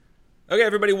Okay,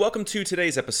 everybody, welcome to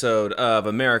today's episode of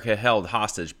America Held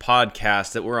Hostage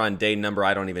podcast. That we're on day number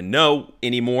I don't even know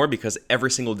anymore because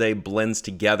every single day blends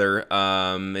together.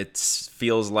 It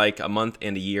feels like a month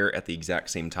and a year at the exact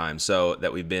same time. So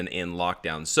that we've been in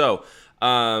lockdown.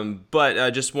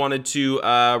 But just wanted to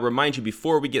remind you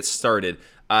before we get started.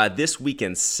 This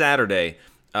weekend, Saturday,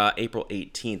 April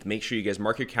 18th. Make sure you guys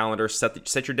mark your calendar,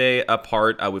 set your day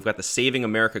apart. We've got the Saving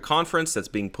America Conference that's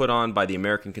being put on by the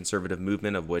American Conservative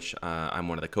Movement, of which I'm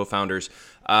one of the co-founders.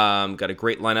 Got a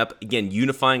great lineup. Again,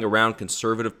 unifying around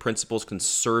conservative principles,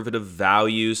 conservative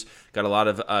values. Got a lot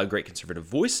of great conservative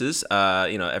voices.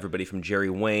 Everybody from Jerry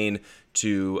Wayne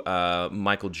to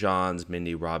Michael Johns,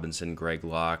 Mindy Robinson, Greg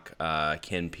Locke,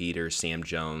 Ken Peters, Sam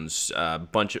Jones,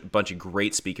 bunch of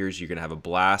great speakers. You're gonna have a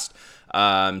blast.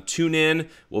 Tune in.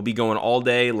 We'll be going all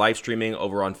day live streaming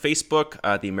over on Facebook,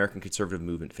 the American Conservative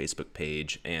Movement Facebook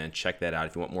page, and check that out.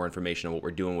 If you want more information on what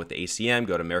we're doing with the ACM,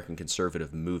 go to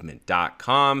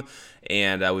AmericanConservativeMovement.com,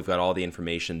 and we've got all the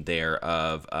information there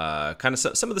of kind of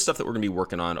some of the stuff that we're going to be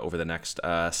working on over the next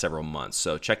several months.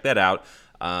 So check that out.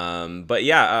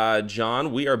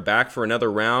 John, we are back for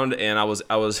another round, and I was,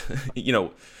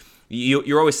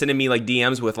 you're always sending me like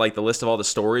DMs with like the list of all the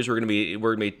stories we're gonna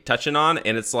be touching on,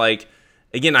 and it's like,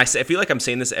 again, I feel like I'm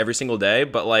saying this every single day,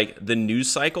 but like the news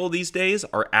cycle these days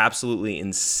are absolutely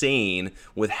insane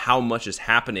with how much is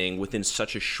happening within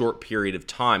such a short period of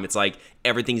time. It's like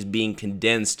everything's being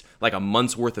condensed like a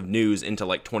month's worth of news into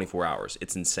like 24 hours.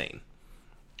 It's insane.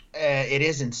 It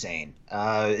is insane.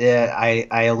 I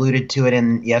alluded to it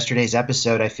in yesterday's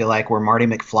episode. I feel like we're Marty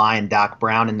McFly and Doc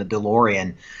Brown in the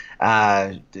DeLorean.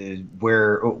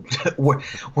 We're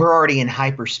already in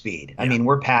hyperspeed. I mean,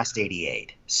 we're past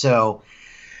 88. So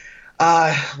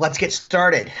let's get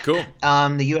started. Cool.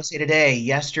 The USA Today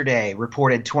yesterday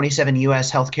reported 27 U.S.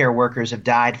 healthcare workers have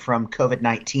died from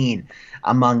COVID-19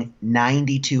 among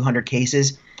 9,200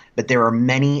 cases. But there are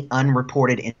many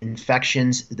unreported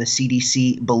infections, the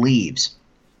CDC believes.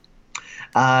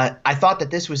 I thought that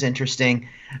this was interesting.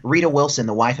 Rita Wilson,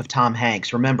 the wife of Tom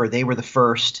Hanks, remember, they were the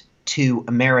first two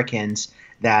Americans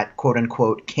that, quote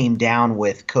unquote, came down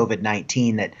with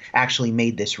COVID-19 that actually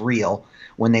made this real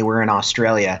when they were in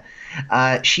Australia.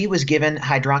 She was given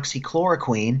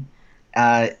hydroxychloroquine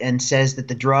and says that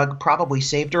the drug probably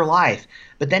saved her life.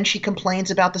 But then she complains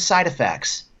about the side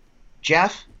effects.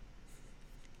 Jeff?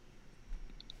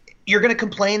 You're going to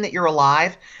complain that you're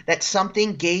alive, that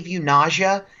something gave you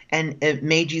nausea and it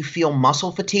made you feel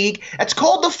muscle fatigue? That's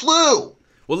called the flu.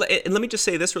 Well, and let me just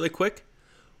say this really quick.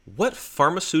 What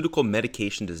pharmaceutical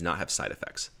medication does not have side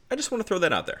effects? I just want to throw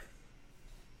that out there.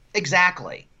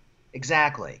 Exactly.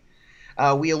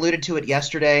 We alluded to it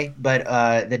yesterday, but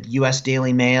the U.S.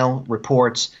 Daily Mail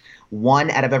reports 1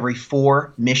 out of every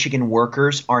 4 Michigan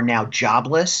workers are now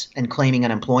jobless and claiming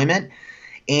unemployment.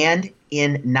 And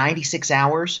in 96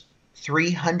 hours,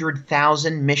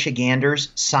 300,000 Michiganders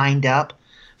signed up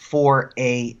for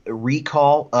a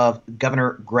recall of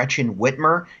Governor Gretchen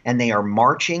Whitmer, and they are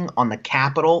marching on the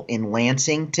Capitol in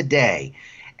Lansing today.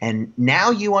 And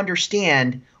now you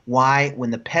understand why,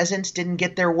 when the peasants didn't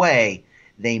get their way,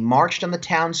 they marched on the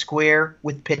town square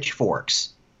with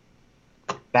pitchforks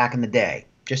back in the day.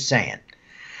 Just saying.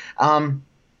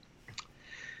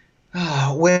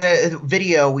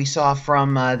 Video we saw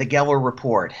from the Geller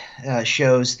report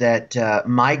shows that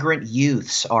migrant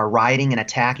youths are rioting and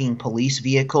attacking police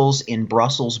vehicles in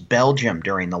Brussels, Belgium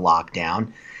during the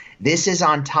lockdown. This is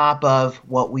on top of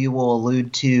what we will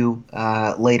allude to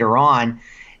later on.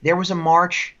 There was a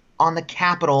march on the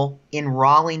Capitol in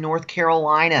Raleigh, North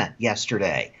Carolina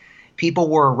yesterday. People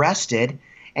were arrested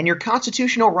and your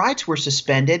constitutional rights were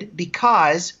suspended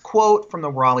because, quote from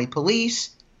the Raleigh police,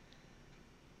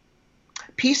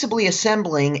 peaceably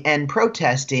assembling and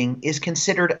protesting is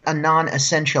considered a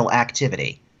non-essential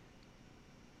activity.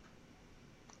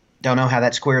 Don't know how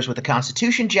that squares with the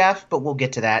Constitution, Jeff, but we'll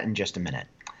get to that in just a minute.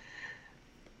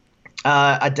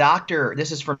 A doctor,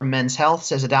 this is from Men's Health,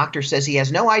 says a doctor says he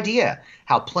has no idea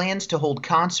how plans to hold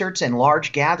concerts and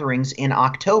large gatherings in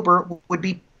October would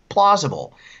be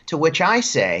plausible. To which I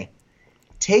say,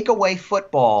 take away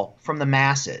football from the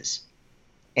masses.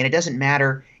 And it doesn't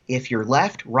matter if you're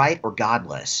left, right, or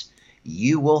godless,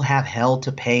 you will have hell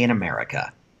to pay in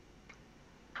America.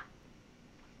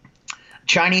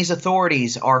 Chinese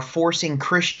authorities are forcing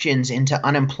Christians into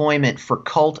unemployment for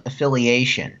cult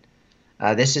affiliation.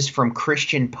 This is from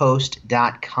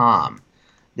ChristianPost.com.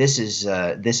 This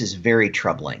is very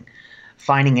troubling.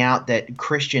 Finding out that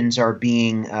Christians are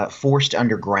being forced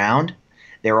underground.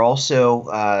 They're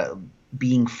also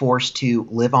being forced to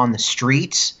live on the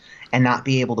streets and not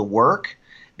be able to work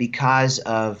because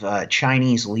of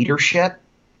Chinese leadership.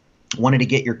 Wanted to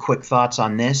get your quick thoughts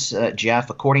on this, Jeff.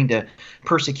 According to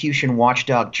persecution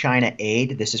watchdog China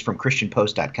Aid, this is from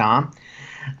ChristianPost.com,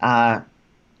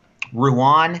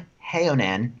 Ruan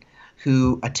Heonen,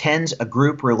 who attends a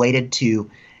group related to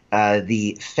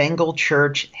the Fengal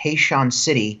Church, Heishan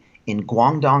City in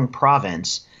Guangdong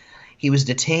Province, he was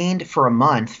detained for a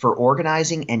month for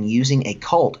organizing and using a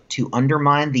cult to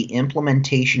undermine the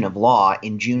implementation of law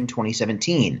in June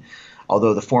 2017.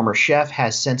 Although the former chef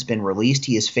has since been released,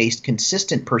 he has faced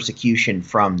consistent persecution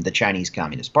from the Chinese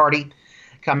Communist Party.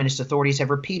 Communist authorities have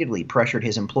repeatedly pressured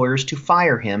his employers to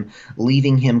fire him,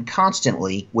 leaving him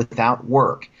constantly without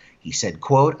work. He said,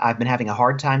 quote, "I've been having a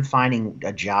hard time finding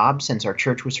a job since our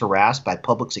church was harassed by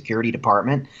Public Security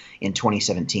Department in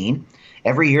 2017.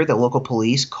 Every year, the local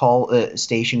police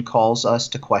station calls us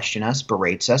to question us,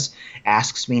 berates us,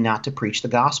 asks me not to preach the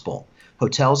gospel.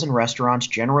 Hotels and restaurants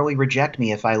generally reject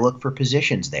me if I look for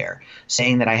positions there,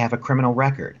 saying that I have a criminal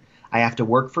record. I have to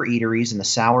work for eateries, and the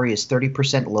salary is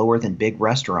 30% lower than big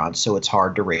restaurants, so it's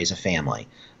hard to raise a family."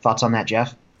 Thoughts on that,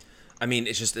 Jeff? I mean,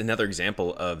 it's just another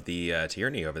example of the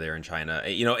tyranny over there in China.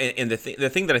 You know, and the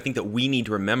thing that I think that we need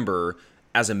to remember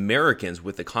as Americans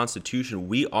with the Constitution,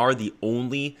 we are the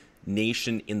only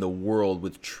nation in the world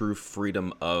with true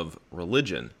freedom of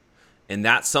religion. And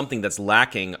that's something that's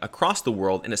lacking across the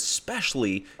world, and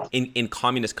especially in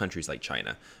communist countries like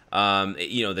China.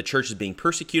 You know, the church is being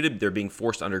persecuted. They're being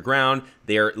forced underground.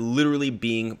 They are literally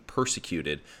being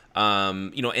persecuted.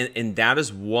 You know, and that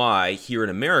is why here in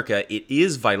America, it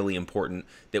is vitally important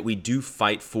that we do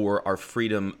fight for our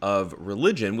freedom of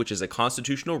religion, which is a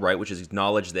constitutional right, which is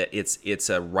acknowledged that it's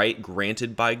a right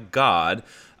granted by God.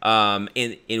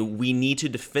 And we need to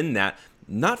defend that,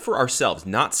 not for ourselves,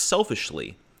 not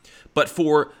selfishly, but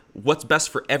for what's best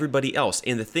for everybody else.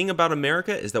 And the thing about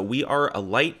America is that we are a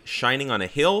light shining on a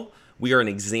hill. We are an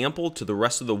example to the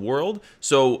rest of the world.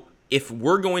 So if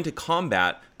we're going to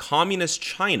combat communist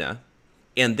China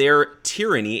and their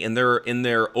tyranny and their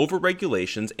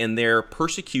overregulations and their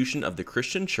persecution of the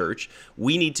Christian church,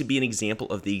 we need to be an example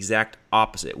of the exact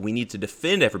opposite. We need to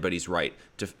defend everybody's right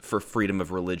for freedom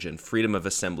of religion, freedom of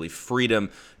assembly,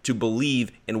 freedom to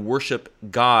believe and worship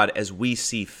God as we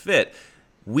see fit.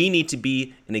 We need to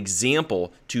be an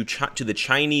example to the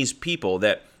Chinese people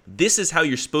that this is how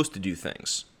you're supposed to do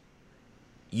things.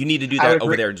 You need to do that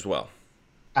over there as well.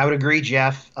 I would agree,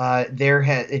 Jeff.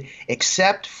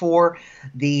 Except for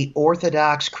the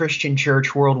Orthodox Christian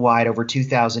Church worldwide over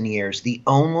 2,000 years, the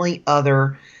only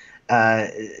other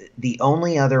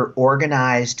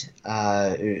organized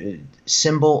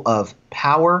symbol of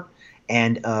power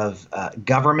and of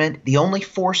government, the only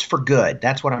force for good,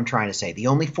 that's what I'm trying to say, the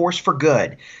only force for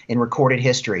good in recorded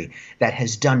history that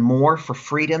has done more for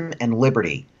freedom and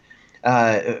liberty,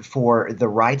 for the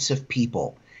rights of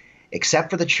people, except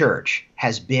for the church,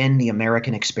 has been the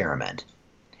American experiment.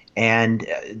 And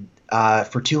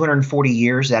for 240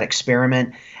 years, that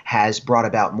experiment has brought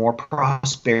about more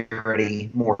prosperity,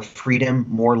 more freedom,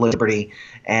 more liberty,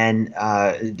 and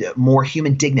more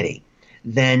human dignity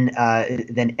than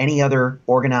any other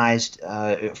organized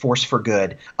force for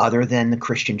good other than the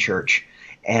Christian church.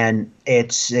 And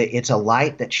it's a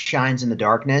light that shines in the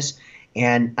darkness.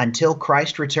 And until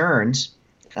Christ returns,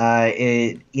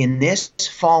 in this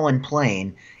fallen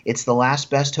plane, it's the last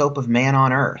best hope of man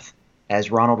on earth, as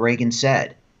Ronald Reagan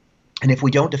said. And if we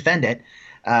don't defend it,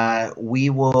 we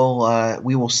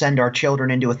will send our children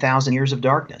into 1,000 years of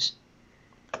darkness.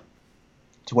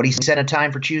 It's what he said in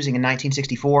Time for Choosing in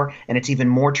 1964, and it's even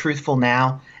more truthful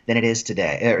now than it is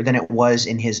today, or than it was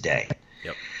in his day.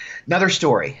 Yep. Another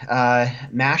story,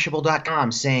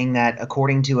 Mashable.com saying that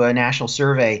according to a national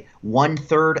survey,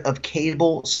 1/3 of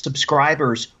cable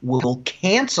subscribers will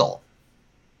cancel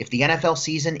if the NFL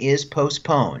season is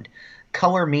postponed.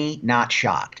 Color me not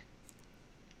shocked.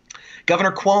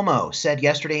 Governor Cuomo said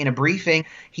yesterday in a briefing,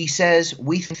 he says,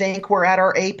 "We think we're at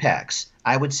our apex.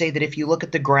 I would say that if you look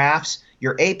at the graphs,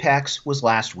 your apex was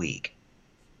last week."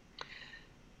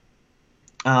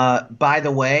 By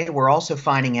the way, we're also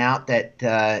finding out that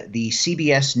the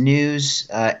CBS News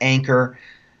anchor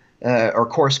or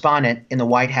correspondent in the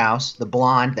White House, the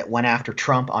blonde that went after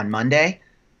Trump on Monday,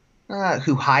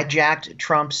 who hijacked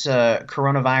Trump's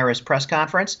coronavirus press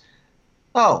conference,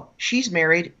 she's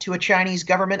married to a Chinese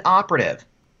government operative.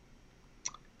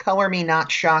 Color me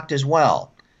not shocked as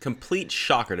well. Complete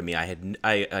shocker to me.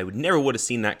 I would never would have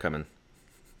seen that coming.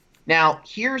 Now,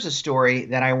 here's a story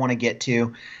that I want to get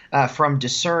to from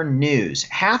Discern News.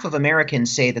 Half of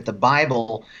Americans say that the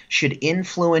Bible should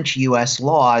influence U.S.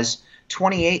 laws.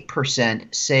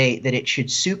 28% say that it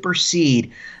should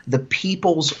supersede the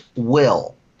people's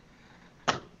will.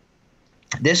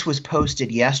 This was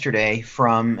posted yesterday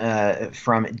from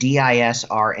disrn.com,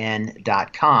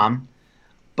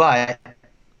 but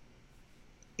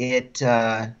it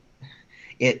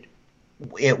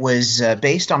was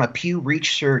based on a Pew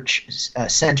Research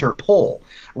Center poll.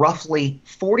 Roughly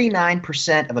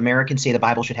 49% of Americans say the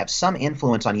Bible should have some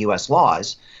influence on U.S.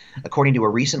 laws, according to a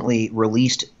recently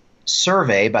released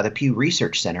survey by the Pew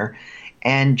Research Center.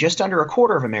 And just under a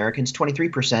quarter of Americans,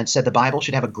 23%, said the Bible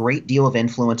should have a great deal of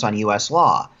influence on U.S.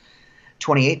 law.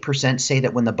 28% say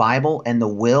that when the Bible and the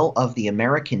will of the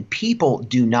American people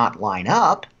do not line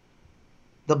up,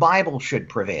 the Bible should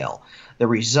prevail. The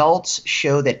results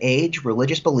show that age,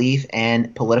 religious belief,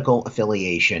 and political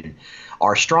affiliation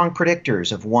are strong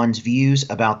predictors of one's views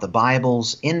about the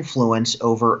Bible's influence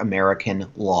over American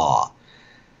law.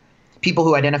 People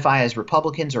who identify as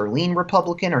Republicans or lean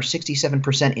Republican are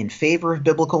 67% in favor of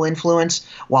biblical influence,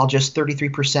 while just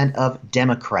 33% of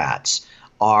Democrats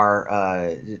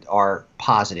are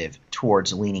positive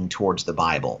towards leaning towards the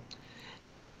Bible.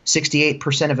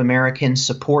 68% of Americans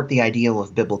support the ideal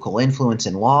of biblical influence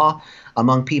in law.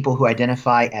 Among people who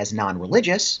identify as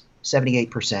non-religious,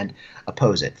 78%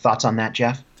 oppose it. Thoughts on that,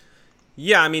 Jeff?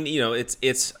 Yeah, I mean,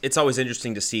 it's always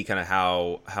interesting to see kind of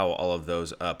how all of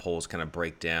those polls kind of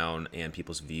break down and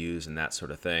people's views and that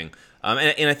sort of thing.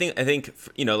 And I think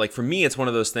like for me, it's one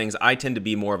of those things. I tend to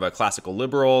be more of a classical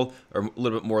liberal or a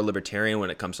little bit more libertarian when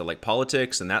it comes to like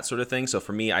politics and that sort of thing. So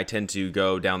for me, I tend to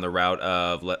go down the route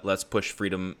of let's push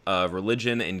freedom of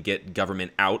religion and get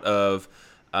government out of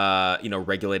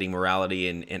regulating morality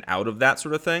and out of that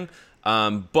sort of thing.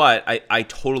 But I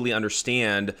totally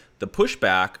understand the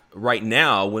pushback right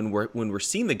now when we're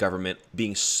seeing the government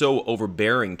being so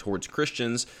overbearing towards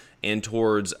Christians and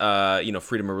towards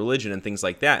freedom of religion and things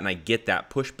like that, and I get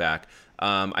that pushback.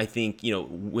 I think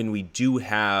when we do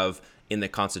have in the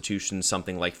Constitution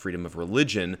something like freedom of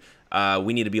religion,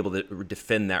 we need to be able to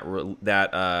defend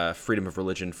that freedom of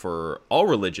religion for all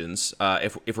religions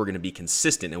if we're going to be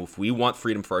consistent. And if we want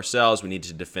freedom for ourselves, we need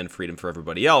to defend freedom for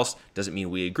everybody else. Doesn't mean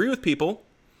we agree with people,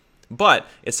 but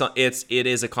it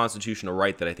is a constitutional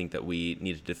right that I think that we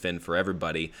need to defend for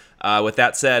everybody. With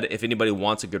that said, if anybody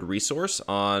wants a good resource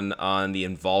on the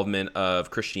involvement of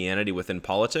Christianity within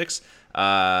politics,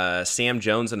 Sam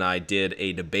Jones and I did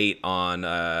a debate on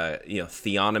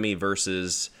theonomy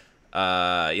versus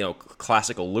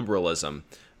classical liberalism,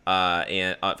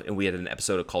 and we had an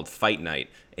episode called Fight Night,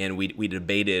 and we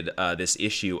debated this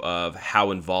issue of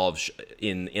how involved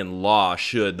in law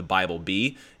should the Bible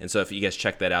be. And so if you guys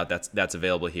check that out, that's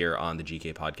available here on the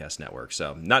GK Podcast Network.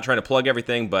 So not trying to plug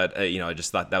everything, but I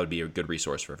just thought that would be a good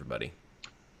resource for everybody.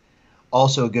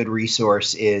 Also a good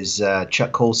resource is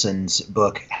Chuck Colson's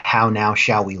book, How Now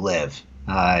Shall We Live?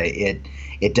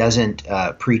 It doesn't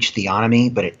preach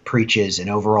theonomy, but it preaches an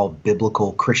overall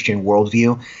biblical Christian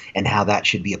worldview and how that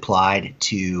should be applied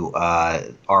to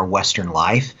our Western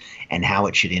life and how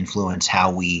it should influence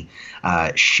how we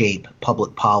shape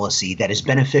public policy that is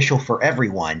beneficial for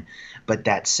everyone, but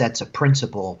that sets a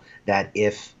principle that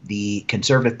if the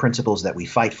conservative principles that we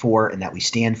fight for and that we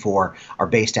stand for are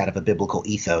based out of a biblical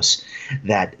ethos,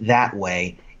 that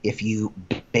way, if you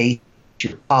base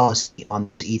your policy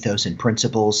on ethos and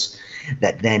principles,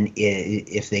 that then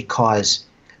if they cause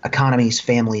economies,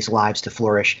 families, lives to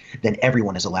flourish, then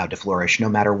everyone is allowed to flourish, no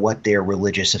matter what their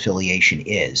religious affiliation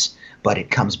is. But it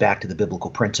comes back to the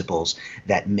biblical principles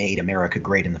that made America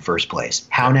great in the first place.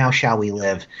 How Now Shall We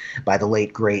Live by the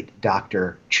late, great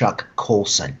Dr. Chuck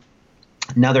Colson.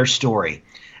 Another story.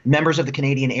 Members of the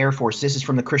Canadian Air Force, this is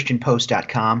from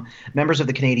thechristianpost.com, members of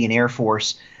the Canadian Air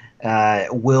Force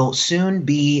will soon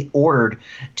be ordered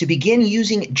to begin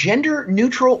using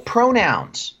gender-neutral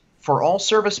pronouns for all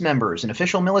service members and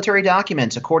official military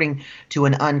documents, according to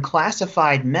an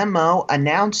unclassified memo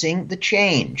announcing the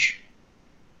change.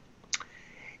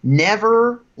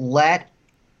 Never let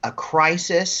a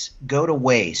crisis go to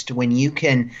waste when you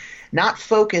can not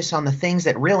focus on the things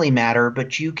that really matter,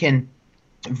 but you can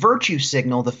virtue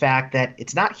signal the fact that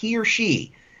it's not he or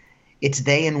she, it's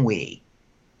they and we.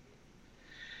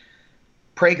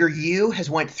 PragerU has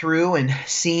went through and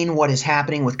seen what is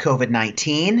happening with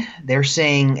COVID-19. They're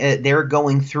saying they're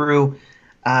going through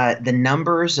the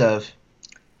numbers of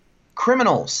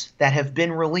criminals that have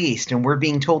been released, and we're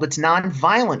being told it's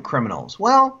nonviolent criminals.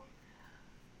 Well,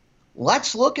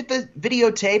 let's look at the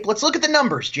videotape. Let's look at the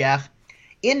numbers, Jeff.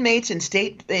 Inmates in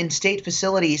state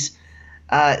facilities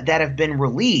that have been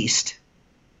released,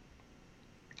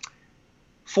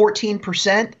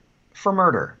 14% for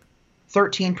murder,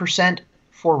 13%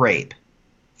 for rape,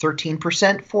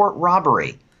 13% for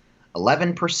robbery,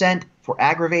 11% for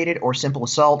aggravated or simple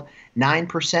assault,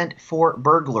 9% for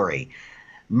burglary.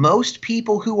 Most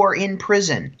people who are in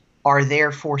prison are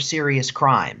there for serious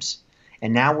crimes.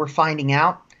 And now we're finding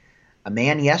out a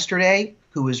man yesterday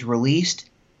who was released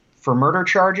for murder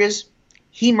charges,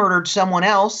 he murdered someone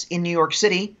else in New York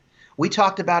City. We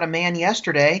talked about a man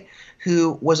yesterday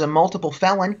who was a multiple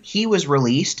felon. He was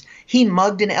released. He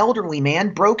mugged an elderly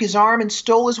man, broke his arm, and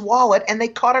stole his wallet, and they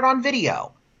caught it on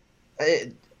video.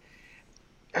 The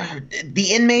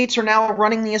inmates are now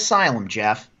running the asylum,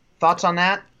 Jeff. Thoughts on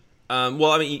that?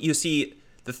 Well, I mean, you see,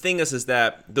 the thing is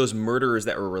that those murderers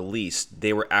that were released,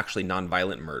 they were actually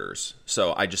nonviolent murders.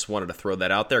 So I just wanted to throw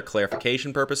that out there,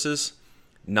 clarification purposes.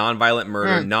 Nonviolent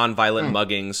murder, nonviolent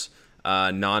muggings,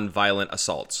 nonviolent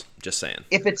assaults. Just saying.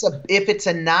 If it's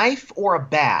a knife or a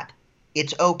bat,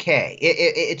 it's okay.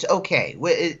 It's okay.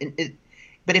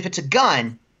 But if it's a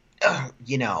gun,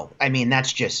 I mean,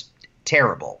 that's just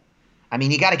terrible. I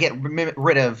mean, you got to get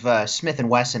rid of Smith and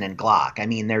Wesson and Glock. I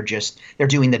mean, they're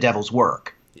doing the devil's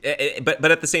work.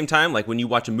 But at the same time, like when you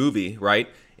watch a movie, right?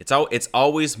 It's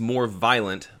always more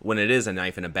violent when it is a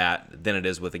knife and a bat than it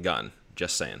is with a gun.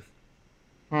 Just saying.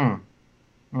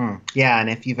 Yeah, and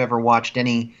if you've ever watched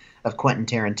any of Quentin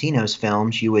Tarantino's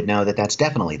films, you would know that that's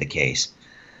definitely the case.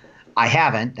 I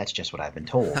haven't. That's just what I've been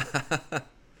told.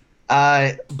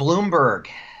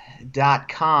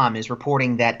 Bloomberg.com is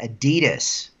reporting that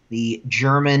Adidas, the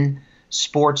German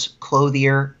sports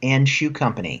clothier and shoe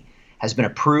company, has been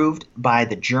approved by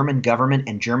the German government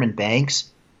and German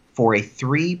banks for a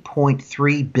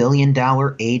 $3.3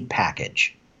 billion aid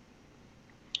package.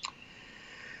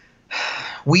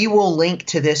 We will link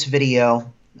to this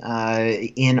video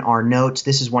in our notes.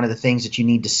 This is one of the things that you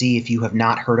need to see if you have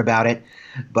not heard about it.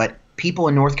 But people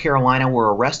in North Carolina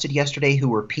were arrested yesterday who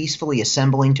were peacefully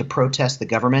assembling to protest the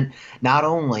government. Not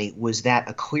only was that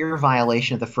a clear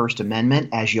violation of the First Amendment,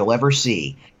 as you'll ever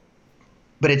see,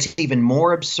 but it's even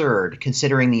more absurd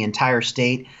considering the entire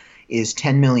state is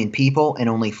 10 million people and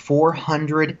only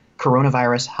 400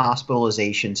 coronavirus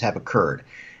hospitalizations have occurred.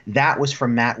 That was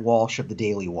from Matt Walsh of the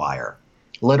Daily Wire.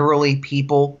 Literally,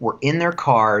 people were in their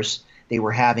cars. They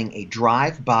were having a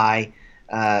drive-by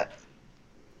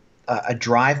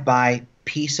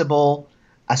peaceable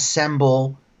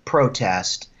assemble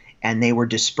protest, and they were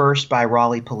dispersed by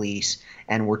Raleigh police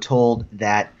and were told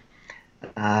that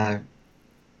a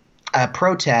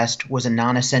protest was a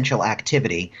non-essential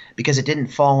activity because it didn't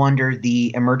fall under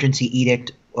the emergency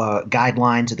edict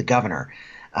guidelines of the governor.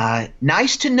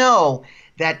 Nice to know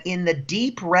that in the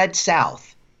deep red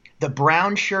South, the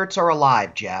brown shirts are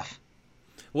alive, Jeff.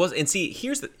 Well, and see,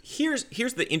 here's the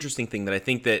interesting thing that I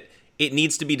think that it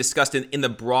needs to be discussed in the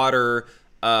broader,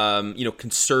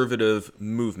 conservative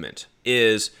movement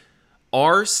is,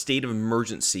 are state of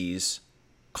emergencies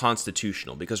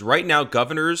constitutional? Because right now,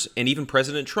 governors and even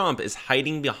President Trump is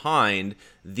hiding behind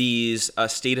these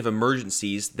state of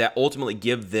emergencies that ultimately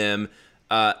give them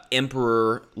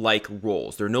emperor-like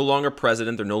roles. They're no longer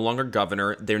president. They're no longer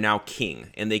governor. They're now king,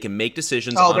 and they can make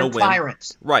decisions on a whim. They're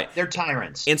tyrants. Right. They're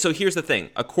tyrants. And so here's the thing.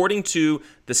 According to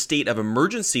the state of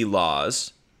emergency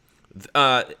laws,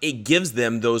 it gives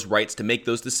them those rights to make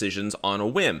those decisions on a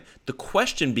whim. The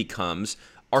question becomes,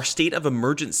 are state of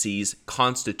emergencies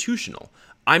constitutional?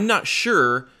 I'm not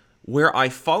sure where I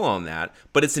fall on that,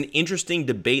 but it's an interesting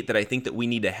debate that I think that we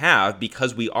need to have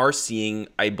because we are seeing,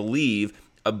 I believe,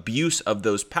 abuse of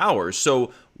those powers.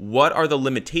 So what are the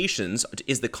limitations?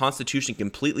 Is the Constitution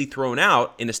completely thrown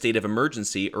out in a state of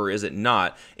emergency, or is it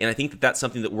not? And I think that that's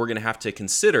something that we're going to have to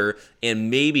consider and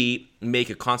maybe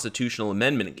make a constitutional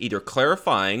amendment, either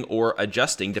clarifying or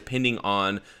adjusting depending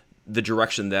on the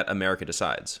direction that America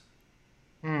decides.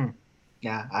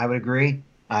 Yeah, I would agree.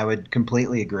 I would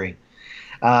completely agree.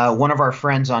 One of our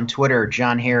friends on Twitter,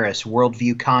 John Harris,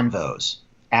 Worldview Convos,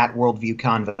 at Worldview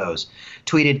Convos,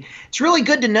 tweeted, "It's really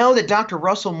good to know that Dr.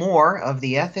 Russell Moore of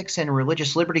the Ethics and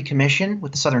Religious Liberty Commission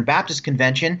with the Southern Baptist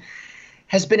Convention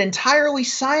has been entirely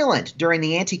silent during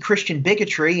the anti-Christian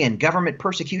bigotry and government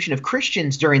persecution of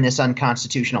Christians during this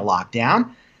unconstitutional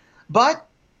lockdown. But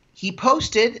he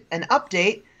posted an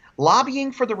update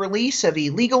lobbying for the release of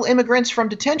illegal immigrants from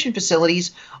detention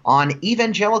facilities on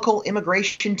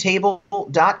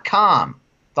evangelicalimmigrationtable.com.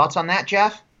 Thoughts on that,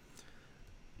 Jeff?"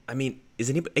 I mean,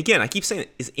 I keep saying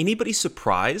it, is anybody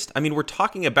surprised? I mean, we're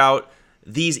talking about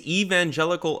these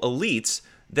evangelical elites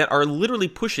that are literally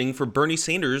pushing for Bernie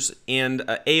Sanders and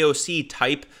AOC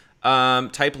type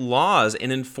laws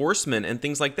and enforcement and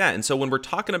things like that. And so when we're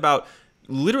talking about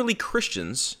literally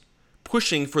Christians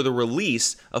pushing for the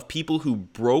release of people who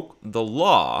broke the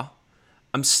law,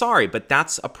 I'm sorry, but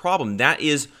that's a problem. That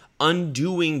is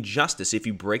undoing justice. If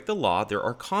you break the law, there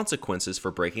are consequences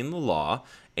for breaking the law,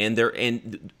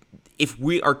 and if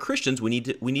we are Christians, we need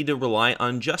to rely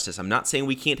on justice. I'm not saying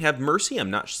we can't have mercy.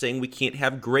 I'm not saying we can't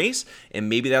have grace, and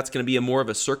maybe that's going to be more of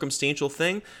a circumstantial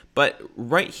thing. But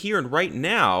right here and right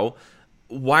now,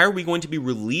 why are we going to be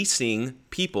releasing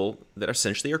people that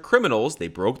essentially are criminals? They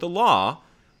broke the law.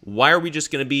 Why are we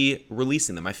just going to be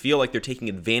releasing them? I feel like they're taking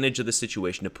advantage of the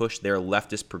situation to push their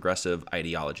leftist progressive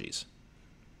ideologies.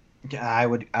 I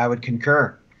would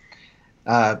concur.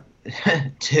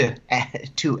 To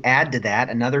add to that,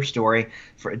 another story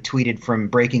tweeted from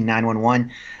Breaking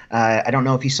 911. I don't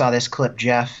know if you saw this clip,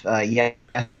 Jeff,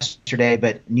 yesterday,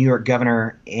 but New York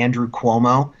Governor Andrew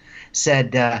Cuomo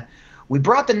said, "We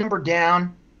brought the number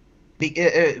down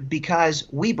because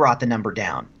we brought the number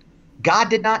down. God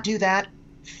did not do that.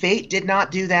 Fate did not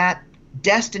do that.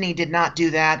 Destiny did not do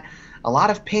that. A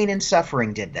lot of pain and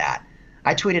suffering did that."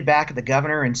 I tweeted back at the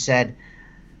governor and said,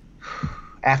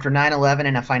 after 9/11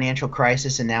 and a financial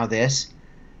crisis and now this,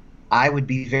 I would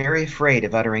be very afraid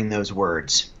of uttering those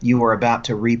words. You are about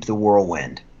to reap the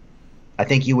whirlwind. I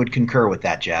think you would concur with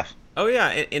that, Jeff. Oh yeah,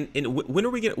 and when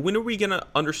are we gonna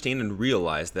understand and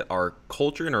realize that our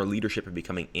culture and our leadership are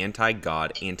becoming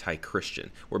anti-God,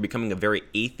 anti-Christian? We're becoming a very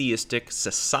atheistic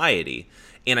society,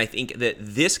 and I think that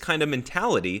this kind of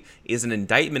mentality is an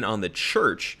indictment on the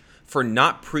church for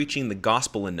not preaching the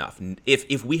gospel enough.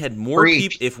 If we had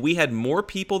more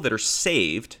people that are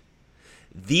saved,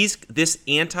 this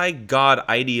anti-God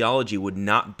ideology would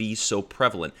not be so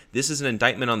prevalent. This is an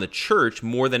indictment on the church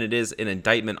more than it is an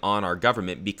indictment on our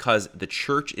government, because the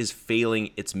church is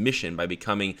failing its mission by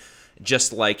becoming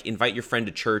just like invite your friend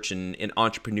to church and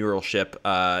entrepreneurship,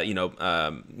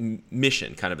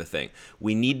 mission kind of a thing.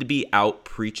 We need to be out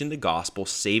preaching the gospel,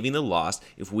 saving the lost.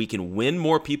 If we can win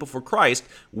more people for Christ,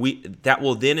 that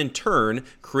will then in turn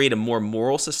create a more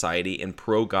moral society and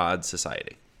pro-God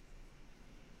society.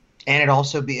 And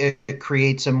it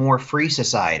creates a more free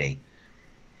society.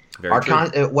 Very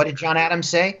true. What did John Adams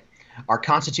say? Our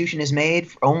Constitution is made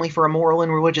only for a moral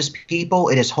and religious people.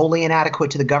 It is wholly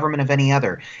inadequate to the government of any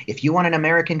other. If you want an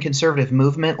American conservative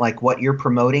movement like what you're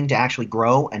promoting to actually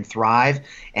grow and thrive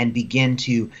and begin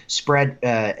to spread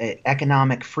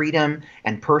economic freedom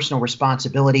and personal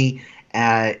responsibility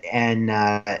and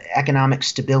economic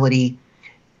stability,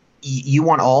 you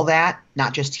want all that,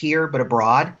 not just here but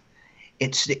abroad.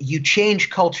 You change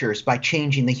cultures by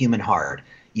changing the human heart.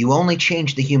 You only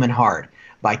change the human heart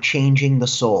by changing the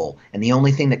soul. And the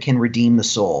only thing that can redeem the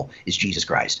soul is Jesus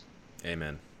Christ.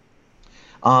 Amen.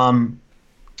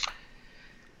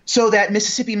 So that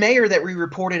Mississippi mayor that we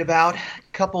reported about a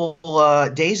couple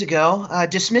days ago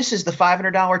dismisses the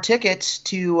 $500 tickets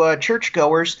to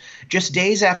churchgoers just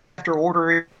days after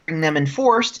ordering them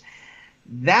enforced.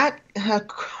 That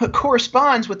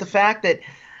corresponds with the fact that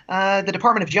the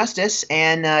Department of Justice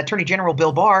and Attorney General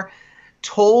Bill Barr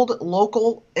told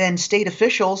local and state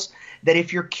officials that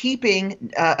if you're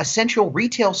keeping essential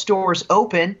retail stores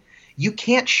open, you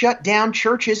can't shut down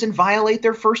churches and violate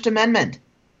their First Amendment.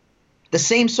 The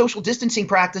same social distancing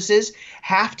practices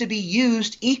have to be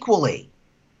used equally.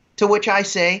 To which I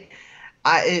say,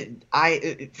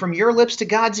 from your lips to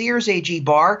God's ears, AG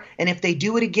Barr, and if they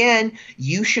do it again,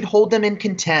 you should hold them in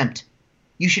contempt.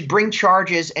 You should bring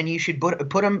charges, and you should put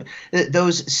them,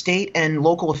 those state and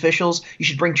local officials, you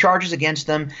should bring charges against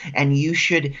them, and you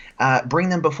should bring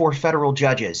them before federal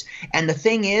judges. And the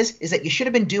thing is that you should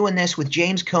have been doing this with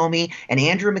James Comey and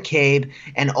Andrew McCabe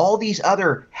and all these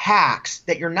other hacks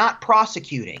that you're not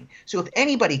prosecuting. So if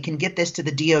anybody can get this to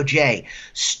the DOJ,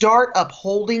 start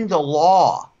upholding the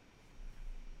law.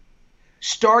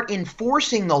 Start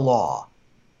enforcing the law,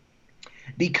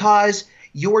 because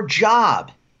your job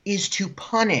is to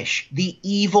punish the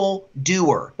evil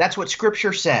doer. That's what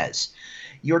Scripture says.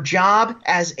 Your job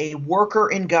as a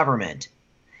worker in government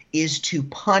is to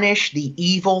punish the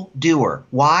evil doer.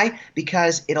 Why?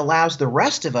 Because it allows the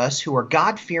rest of us who are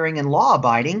God-fearing and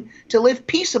law-abiding to live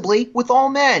peaceably with all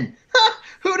men.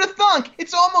 Who'd have thunk?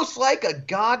 It's almost like a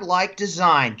God-like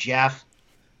design, Jeff.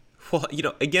 Well,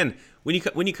 again, when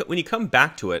you come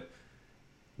back to it,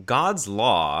 God's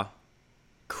law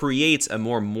creates a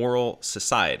more moral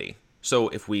society. So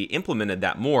if we implemented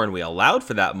that more and we allowed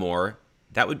for that more,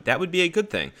 that would be a good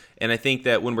thing. And I think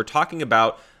that when we're talking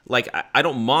about, like, I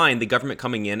don't mind the government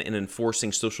coming in and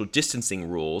enforcing social distancing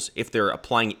rules if they're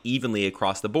applying evenly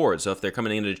across the board. So if they're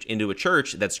coming into a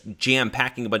church that's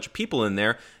jam-packing a bunch of people in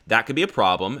there, that could be a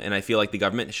problem. And I feel like the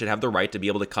government should have the right to be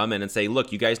able to come in and say,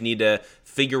 look, you guys need to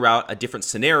figure out a different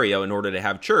scenario in order to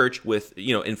have church with,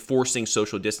 enforcing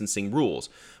social distancing rules.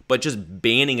 But just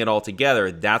banning it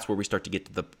altogether, that's where we start to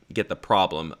get the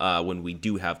problem when we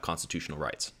do have constitutional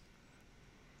rights.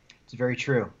 It's very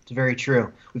true. It's very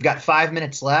true. We've got 5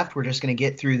 minutes left. We're just going to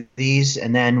get through these,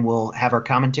 and then we'll have our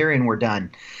commentary, and we're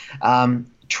done.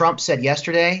 Trump said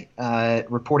yesterday,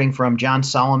 reporting from John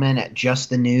Solomon at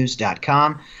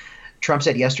justthenews.com, Trump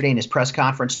said yesterday in his press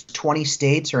conference, 20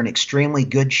 states are in extremely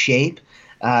good shape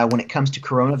when it comes to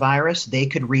coronavirus. They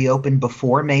could reopen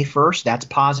before May 1st. That's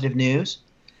positive news.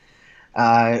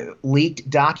 Leaked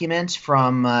documents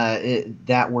from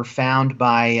that were found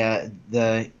by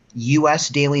the U.S.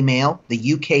 Daily Mail, the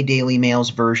U.K. Daily Mail's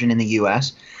version in the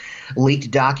U.S. Leaked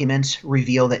documents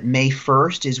reveal that May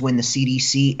 1st is when the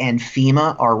CDC and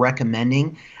FEMA are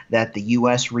recommending that the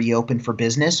U.S. reopen for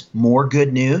business. More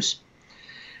good news.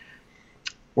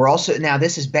 We're also, now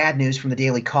this is bad news from the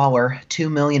Daily Caller. 2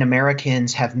 million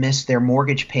Americans have missed their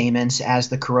mortgage payments as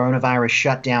the coronavirus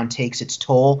shutdown takes its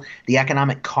toll. The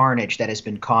economic carnage that has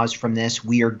been caused from this,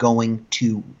 we are going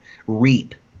to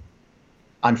reap.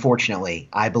 Unfortunately,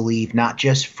 I believe not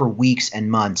just for weeks and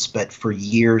months, but for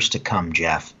years to come,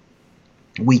 Jeff.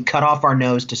 We cut off our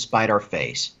nose to spite our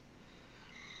face.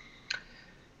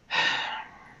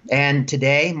 And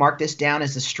today, mark this down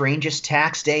as the strangest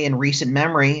tax day in recent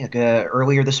memory.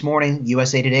 Earlier this morning,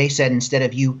 USA Today said instead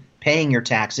of you paying your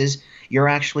taxes, you're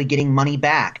actually getting money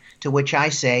back, to which I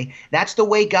say, that's the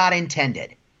way God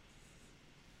intended.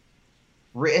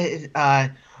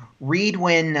 Read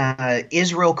when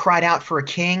Israel cried out for a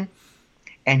king,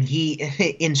 and he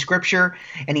in Scripture,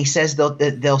 and he says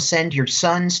they'll send your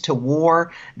sons to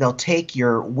war, they'll take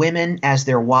your women as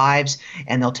their wives,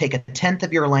 and they'll take 1/10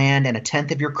 of your land and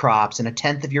 1/10 of your crops and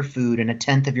 1/10 of your food and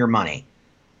 1/10 of your money.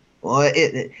 Well,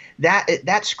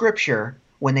 that Scripture,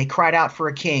 when they cried out for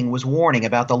a king, was warning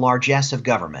about the largesse of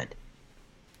government.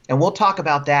 And we'll talk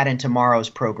about that in tomorrow's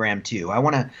program, too. I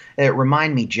want to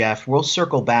remind me, Jeff, we'll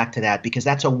circle back to that because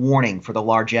that's a warning for the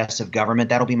largesse of government.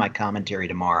 That'll be my commentary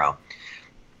tomorrow.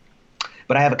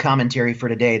 But I have a commentary for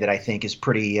today that I think is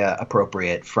pretty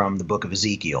appropriate from the book of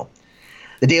Ezekiel.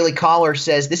 The Daily Caller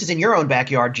says, this is in your own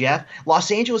backyard, Jeff. Los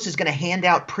Angeles is going to hand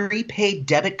out prepaid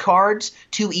debit cards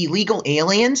to illegal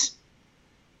aliens.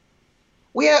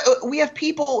 We have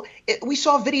people, we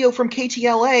saw a video from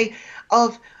KTLA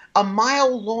of a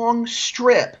mile-long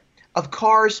strip of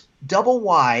cars double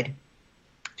wide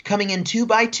coming in 2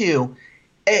 by 2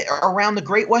 around the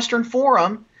Great Western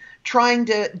Forum trying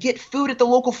to get food at the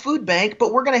local food bank,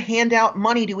 but we're going to hand out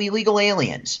money to illegal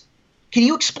aliens. Can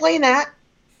you explain that?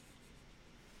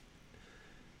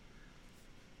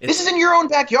 This is in your own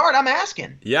backyard, I'm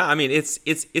asking. Yeah, I mean, it's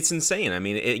insane. I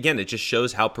mean, again, it just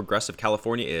shows how progressive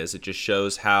California is. It just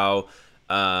shows how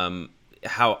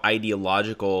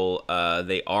ideological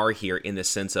they are here in the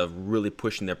sense of really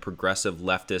pushing their progressive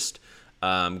leftist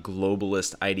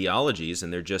globalist ideologies,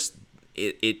 and they're just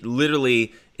it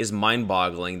literally is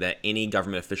mind-boggling that any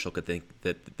government official could think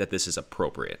that this is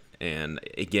appropriate. And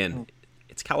again,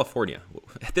 it's California.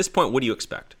 At this point, what do you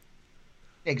expect?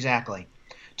 Exactly.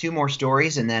 2 more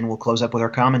stories, and then we'll close up with our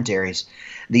commentaries.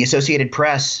 The Associated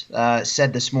Press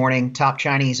said this morning top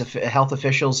Chinese health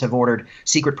officials have ordered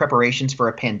secret preparations for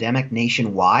a pandemic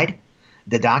nationwide.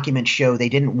 The documents show they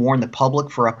didn't warn the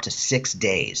public for up to 6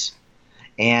 days.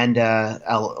 And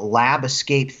a lab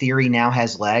escape theory now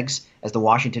has legs, as the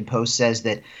Washington Post says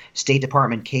that State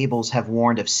Department cables have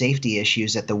warned of safety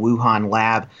issues at the Wuhan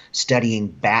lab studying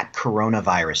bat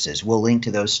coronaviruses. We'll link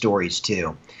to those stories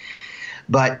too.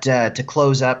 But to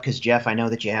close up, because Jeff, I know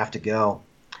that you have to go,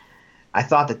 I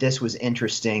thought that this was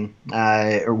interesting,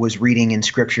 or was reading in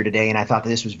Scripture today, and I thought that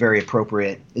this was very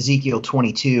appropriate. Ezekiel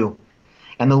 22.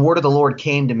 And the word of the Lord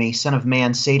came to me, Son of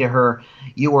man, say to her,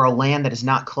 you are a land that is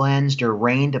not cleansed or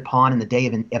rained upon in the day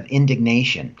of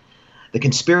indignation. The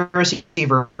conspiracy of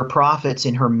her prophets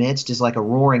in her midst is like a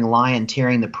roaring lion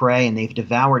tearing the prey, and they've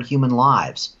devoured human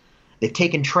lives. They've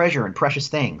taken treasure and precious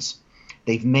things.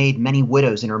 They've made many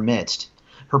widows in her midst.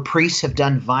 Her priests have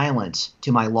done violence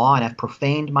to my law and have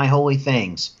profaned my holy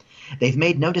things. They've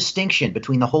made no distinction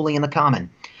between the holy and the common.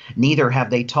 Neither have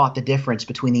they taught the difference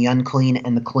between the unclean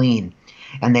and the clean.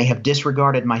 And they have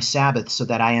disregarded my Sabbaths so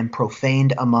that I am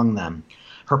profaned among them.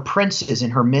 Her princes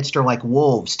in her midst are like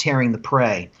wolves tearing the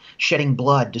prey, shedding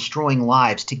blood, destroying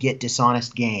lives to get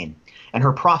dishonest gain. And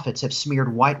her prophets have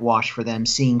smeared whitewash for them,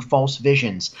 seeing false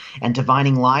visions, and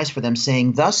divining lies for them,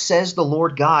 saying, thus says the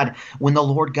Lord God, when the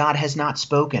Lord God has not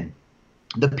spoken.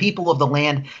 The people of the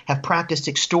land have practiced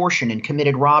extortion and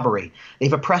committed robbery.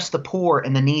 They've oppressed the poor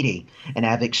and the needy, and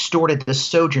have extorted the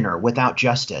sojourner without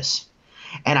justice.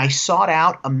 And I sought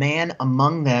out a man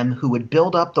among them who would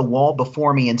build up the wall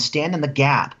before me and stand in the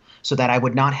gap, so that I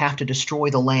would not have to destroy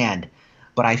the land.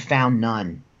 But I found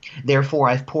none. Therefore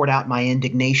I've poured out my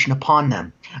indignation upon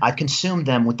them. I've consumed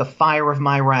them with the fire of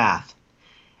my wrath.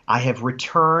 I have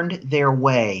returned their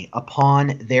way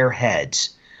upon their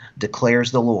heads,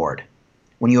 declares the Lord.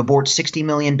 When you abort 60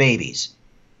 million babies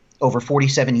over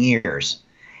 47 years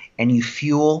and you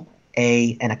fuel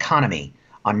an economy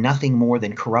on nothing more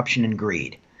than corruption and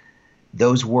greed,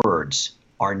 those words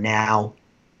are now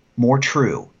more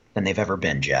true than they've ever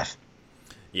been, Jeff.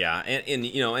 Yeah,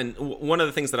 and one of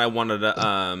the things that I wanted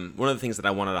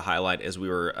to highlight as we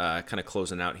were kind of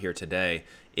closing out here today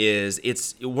is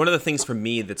it's one of the things for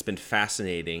me that's been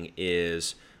fascinating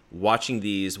is watching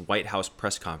these White House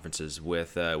press conferences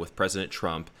with President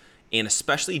Trump, and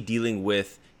especially dealing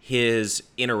with his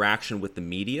interaction with the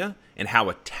media and how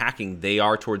attacking they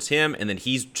are towards him, and then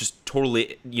he's just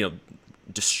totally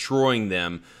destroying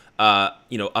them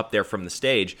up there from the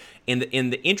stage. And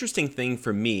the interesting thing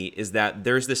for me is that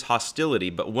there's this hostility,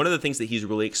 but one of the things that he's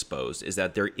really exposed is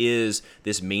that there is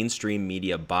this mainstream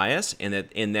media bias, and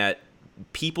that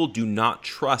people do not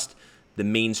trust the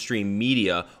mainstream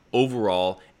media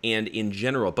overall and in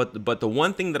general. But the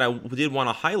one thing that I did want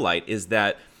to highlight is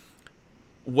that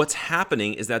what's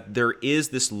happening is that there is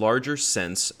this larger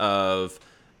sense of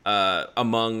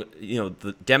among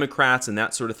the Democrats and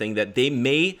that sort of thing that they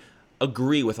may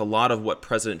agree with a lot of what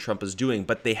President Trump is doing,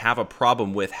 but they have a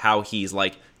problem with how he's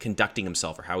conducting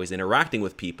himself or how he's interacting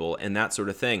with people and that sort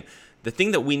of thing. The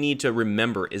thing that we need to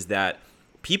remember is that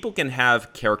people can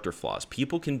have character flaws.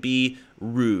 People can be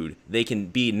rude. They can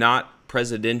be not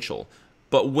presidential.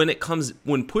 But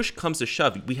when push comes to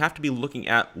shove, we have to be looking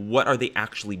at what are they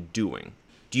actually doing.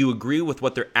 Do you agree with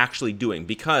what they're actually doing?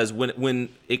 Because when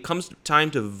it comes time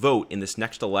to vote in this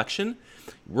next election,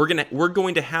 we're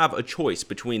going to have a choice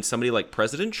between somebody like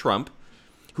President Trump,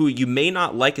 who you may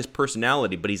not like his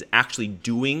personality, but he's actually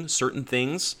doing certain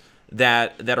things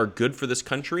that are good for this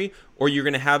country, or you're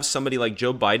going to have somebody like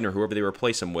Joe Biden or whoever they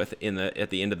replace him with at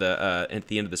the end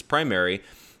of this primary,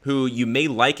 who you may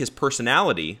like his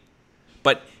personality,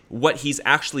 but what he's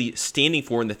actually standing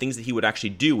for and the things that he would actually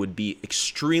do would be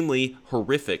extremely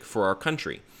horrific for our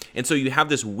country. And so you have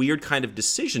this weird kind of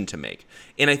decision to make.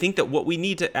 And I think that what we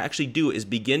need to actually do is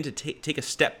begin to take a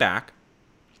step back,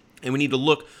 and we need to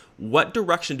look, what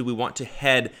direction do we want to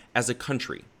head as a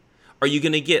country? Are you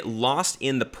going to get lost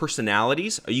in the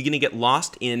personalities? Are you going to get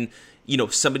lost in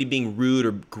somebody being rude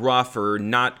or gruff or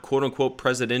not quote unquote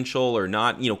presidential or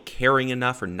not caring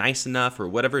enough or nice enough or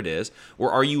whatever it is?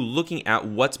 Or are you looking at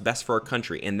what's best for our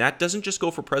country? And that doesn't just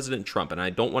go for President Trump. And I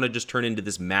don't want to just turn into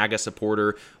this MAGA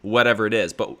supporter, whatever it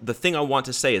is. But the thing I want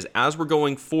to say is, as we're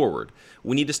going forward,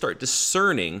 we need to start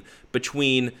discerning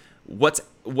between what's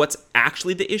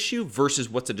actually the issue versus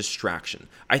what's a distraction.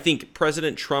 I think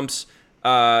President Trump's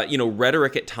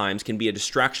rhetoric at times can be a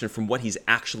distraction from what he's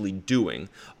actually doing.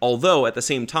 Although at the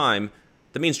same time,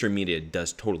 the mainstream media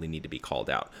does totally need to be called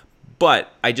out.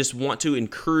 But I just want to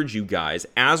encourage you guys,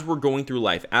 as we're going through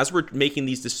life, as we're making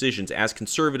these decisions as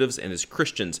conservatives and as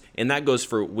Christians, and that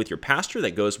goes with your pastor,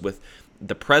 that goes with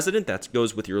the president, that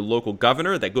goes with your local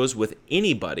governor, that goes with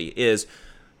anybody, is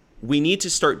we need to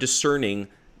start discerning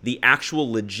the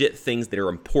actual legit things that are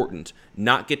important,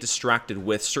 not get distracted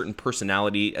with certain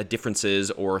personality differences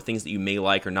or things that you may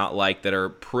like or not like that are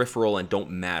peripheral and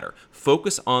don't matter.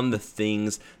 Focus on the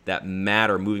things that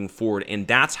matter moving forward, and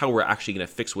that's how we're actually going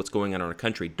to fix what's going on in our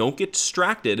country. Don't get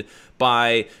distracted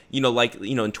by, in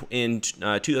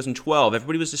 2012,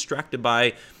 everybody was distracted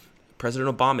by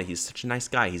President Obama. He's such a nice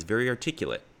guy. He's very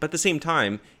articulate. But at the same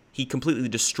time, he completely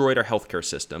destroyed our healthcare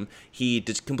system. He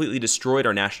completely destroyed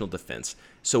our national defense.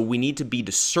 So we need to be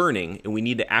discerning, and we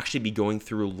need to actually be going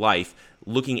through life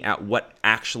looking at what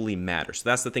actually matters. So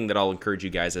that's the thing that I'll encourage you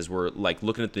guys as we're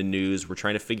looking at the news. We're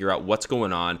trying to figure out what's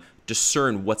going on.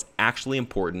 Discern what's actually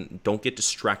important. Don't get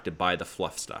distracted by the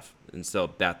fluff stuff. And so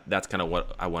that's kind of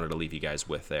what I wanted to leave you guys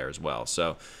with there as well.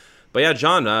 So. But yeah,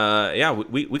 John,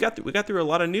 we got through a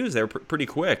lot of news there pretty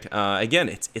quick. Again,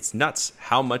 it's nuts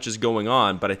how much is going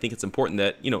on, but I think it's important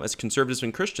that, as conservatives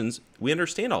and Christians, we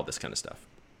understand all this kind of stuff.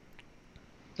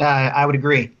 I would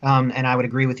agree. And I would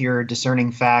agree with your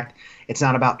discerning fact. It's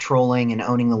not about trolling and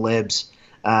owning the libs.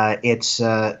 It's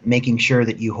making sure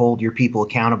that you hold your people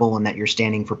accountable and that you're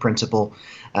standing for principle.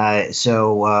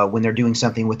 So when they're doing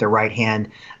something with their right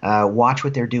hand, watch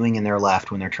what they're doing in their left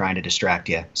when they're trying to distract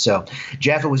you. So,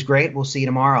 Jeff, it was great. We'll see you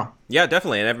tomorrow. Yeah,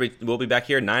 definitely. And everybody, we'll be back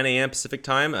here 9 a.m. Pacific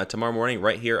time tomorrow morning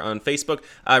right here on Facebook.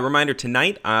 Reminder,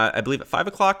 tonight, I believe at 5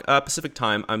 o'clock Pacific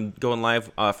time, I'm going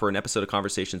live for an episode of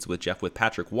Conversations with Jeff with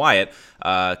Patrick Wyatt,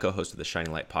 co-host of the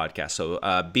Shining Light podcast. So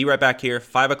be right back here,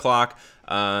 5 o'clock,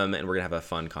 and we're going to have a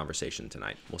fun conversation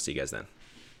tonight. We'll see you guys then.